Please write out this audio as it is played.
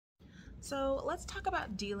So let's talk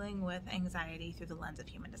about dealing with anxiety through the lens of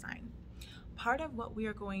human design. Part of what we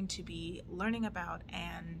are going to be learning about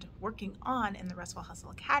and working on in the Restful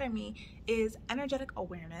Hustle Academy is energetic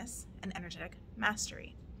awareness and energetic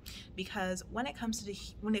mastery. Because when it comes to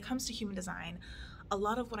human design, a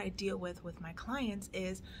lot of what I deal with my clients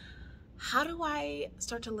is, how do I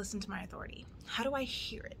start to listen to my authority? How do I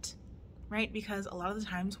hear it? Right? Because a lot of the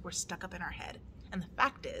times we're stuck up in our head. And the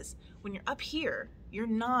fact is, when you're up here, you're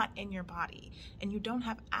not in your body and you don't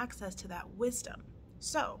have access to that wisdom.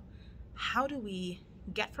 So how do we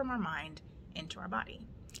get from our mind into our body?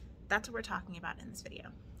 That's what we're talking about in this video.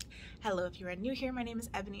 Hello, if you are new here, my name is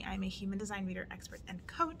Ebony. I'm a human design reader, expert, and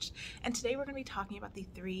coach. And today we're going to be talking about the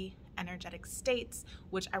 3 energetic states,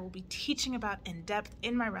 which I will be teaching about in depth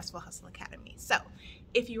in my Restful Hustle Academy. So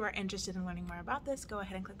if you are interested in learning more about this, go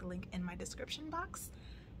ahead and click the link in my description box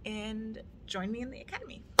and join me in the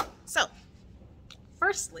academy. So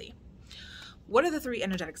firstly, what are the 3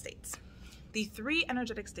 energetic states? The 3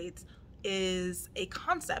 energetic states is a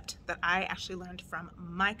concept that I actually learned from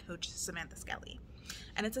my coach, Samantha Skelly.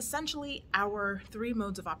 And it's essentially our 3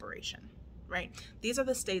 modes of operation, right? These are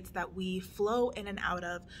the states that we flow in and out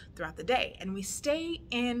of throughout the day. And we stay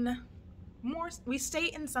in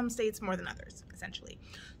some states more than others, essentially.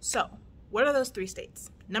 So what are those 3 states?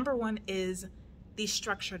 Number 1 is the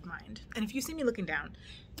structured mind. And if you see me looking down,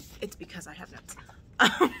 it's because I have notes.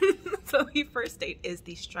 So the first state is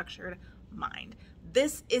the structured mind.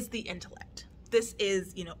 This is the intellect. This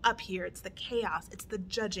is, up here, it's the chaos, it's the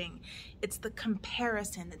judging, it's the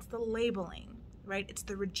comparison, it's the labeling, right? It's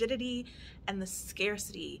the rigidity and the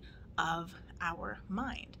scarcity of our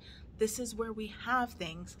mind. This is where we have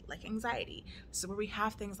things like anxiety. This is where we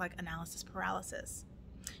have things like analysis paralysis.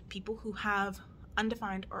 People who have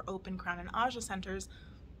undefined or open crown and ajna centers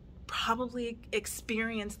probably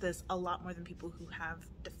experience this a lot more than people who have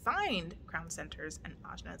defined crown centers and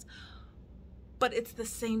ajnas. But it's the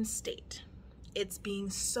same state. It's being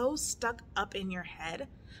so stuck up in your head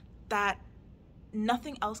that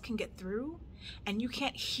nothing else can get through and you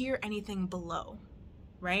can't hear anything below,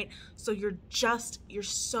 right? So you're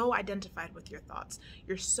so identified with your thoughts.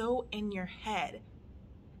 You're so in your head.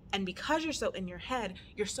 And because you're so in your head,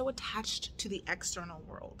 you're so attached to the external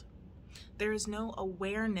world. There is no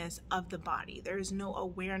awareness of the body. There is no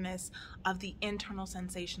awareness of the internal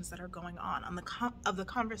sensations that are going on of the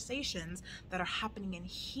conversations that are happening in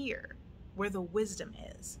here, where the wisdom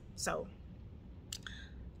is. So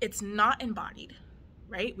it's not embodied,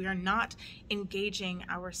 right? We are not engaging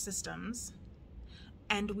our systems,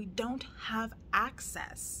 and we don't have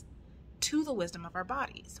access to the wisdom of our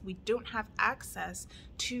bodies. We don't have access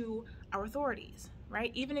to our authorities,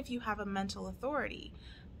 right? Even if you have a mental authority,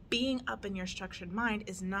 being up in your structured mind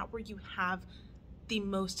is not where you have the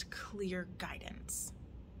most clear guidance.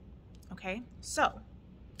 Okay? So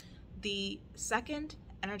the second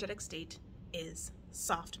energetic state is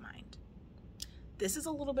soft mind. This is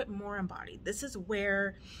a little bit more embodied. This is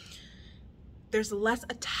where there's less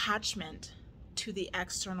attachment to the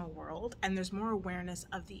external world and there's more awareness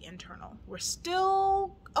of the internal. We're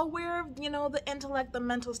still aware of, the intellect, the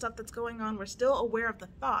mental stuff that's going on. We're still aware of the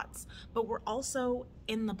thoughts, but we're also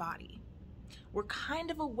in the body. We're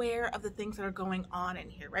kind of aware of the things that are going on in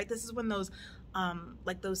here, right? This is when those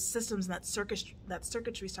those systems and that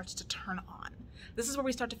circuitry starts to turn on. This is where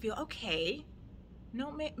we start to feel, okay,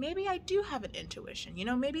 no, maybe I do have an intuition,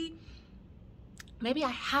 maybe I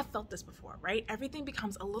have felt this before, right? Everything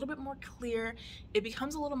becomes a little bit more clear. It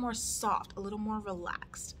becomes a little more soft, a little more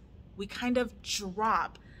relaxed. We kind of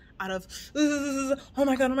drop out of, oh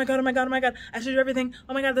my God, oh my God, oh my God, oh my God, I should do everything.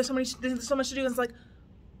 Oh my God, there's so much to do. And it's like,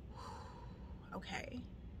 okay,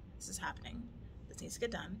 this is happening. This needs to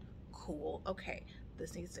get done. Cool. Okay.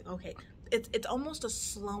 Okay. It's almost a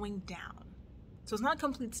slowing down. So it's not a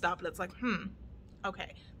complete stop, but it's like,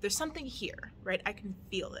 okay, there's something here, right? I can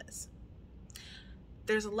feel this.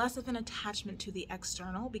 There's less of an attachment to the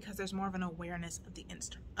external because there's more of an awareness of the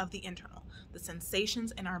internal, the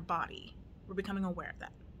sensations in our body. We're becoming aware of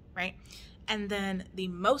that, right? And then the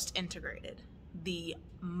most integrated, the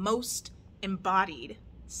most embodied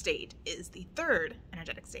state is the 3rd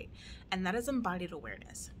energetic state, and that is embodied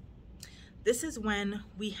awareness. This is when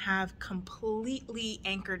we have completely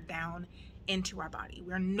anchored down into our body.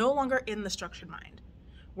 We're no longer in the structured mind.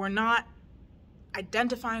 We're not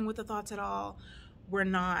identifying with the thoughts at all. We're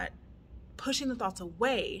not pushing the thoughts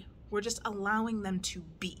away. We're just allowing them to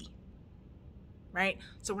be, right?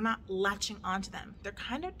 So we're not latching onto them. They're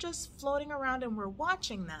kind of just floating around and we're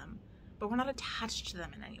watching them, but we're not attached to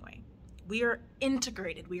them in any way. We are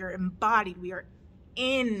integrated. We are embodied. We are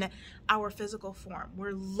in our physical form.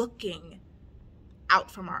 We're looking out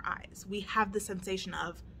from our eyes. We have the sensation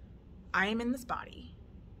of, I am in this body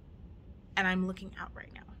and I'm looking out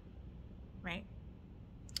right now, right?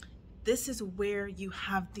 This is where you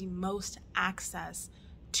have the most access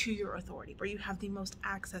to your authority, where you have the most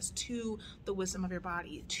access to the wisdom of your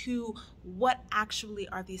body, to what actually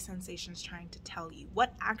are these sensations trying to tell you,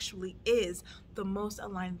 what actually is the most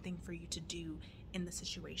aligned thing for you to do in the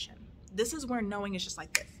situation. This is where knowing is just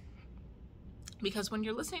like this. Because when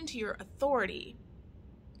you're listening to your authority,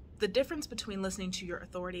 the difference between listening to your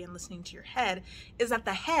authority and listening to your head is that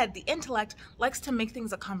the head, the intellect, likes to make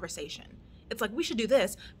things a conversation. It's like, we should do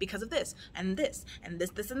this because of this, and this, and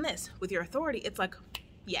this, this, and this. With your authority, it's like,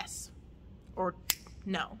 yes, or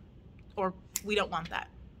no, or we don't want that,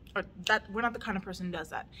 or that we're not the kind of person who does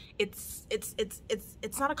that. It's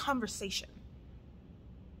not a conversation,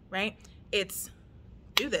 right? It's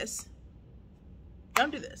do this,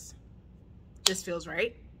 don't do this. This feels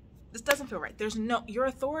right. This doesn't feel right. Your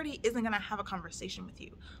authority isn't going to have a conversation with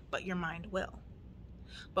you, but your mind will.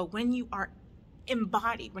 But when you are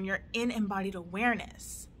embodied, when you're in embodied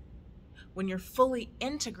awareness, when you're fully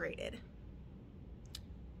integrated,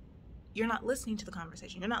 you're not listening to the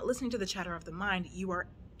conversation. You're not listening to the chatter of the mind. You are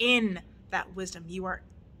in that wisdom. You are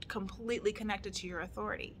completely connected to your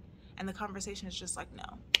authority. And the conversation is just like,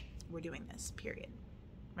 no, we're doing this, period.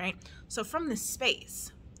 Right? So from this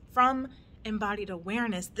space, from embodied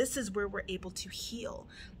awareness, this is where we're able to heal.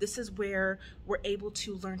 This is where we're able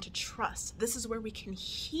to learn to trust. This is where we can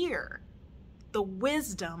hear the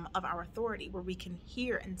wisdom of our authority, where we can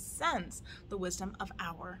hear and sense the wisdom of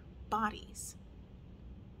our bodies.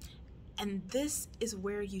 And this is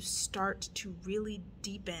where you start to really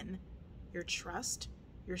deepen your trust,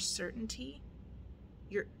 your certainty,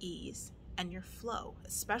 your ease, and your flow,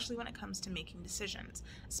 especially when it comes to making decisions,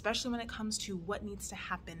 especially when it comes to what needs to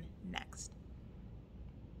happen next.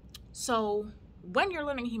 So when you're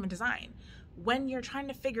learning human design, when you're trying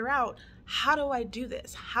to figure out, how do I do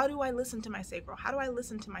this? How do I listen to my sacral? How do I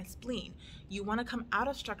listen to my spleen? You want to come out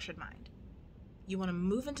of structured mind. You want to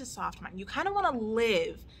move into soft mind. You kind of want to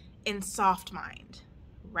live in soft mind,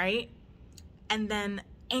 right? And then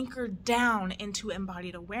anchor down into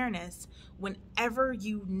embodied awareness whenever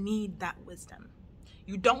you need that wisdom.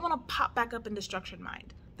 You don't want to pop back up into structured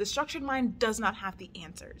mind. The structured mind does not have the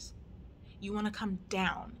answers. You want to come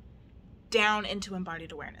down into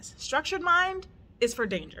embodied awareness. Structured mind is for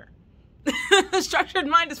danger. Structured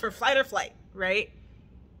mind is for flight or flight, right?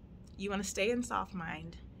 You want to stay in soft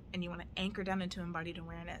mind and you want to anchor down into embodied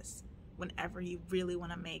awareness whenever you really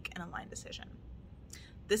want to make an aligned decision.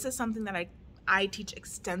 This is something that I teach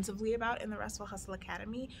extensively about in the Restful Hustle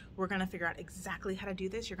Academy. We're going to figure out exactly how to do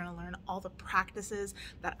this. You're going to learn all the practices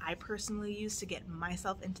that I personally use to get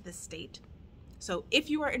myself into this state. So if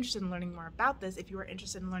you are interested in learning more about this, if you are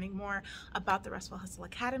interested in learning more about the Restful Hustle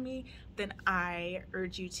Academy, then I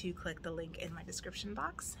urge you to click the link in my description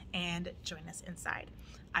box and join us inside.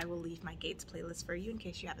 I will leave my Gates playlist for you in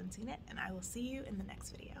case you haven't seen it, and I will see you in the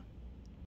next video.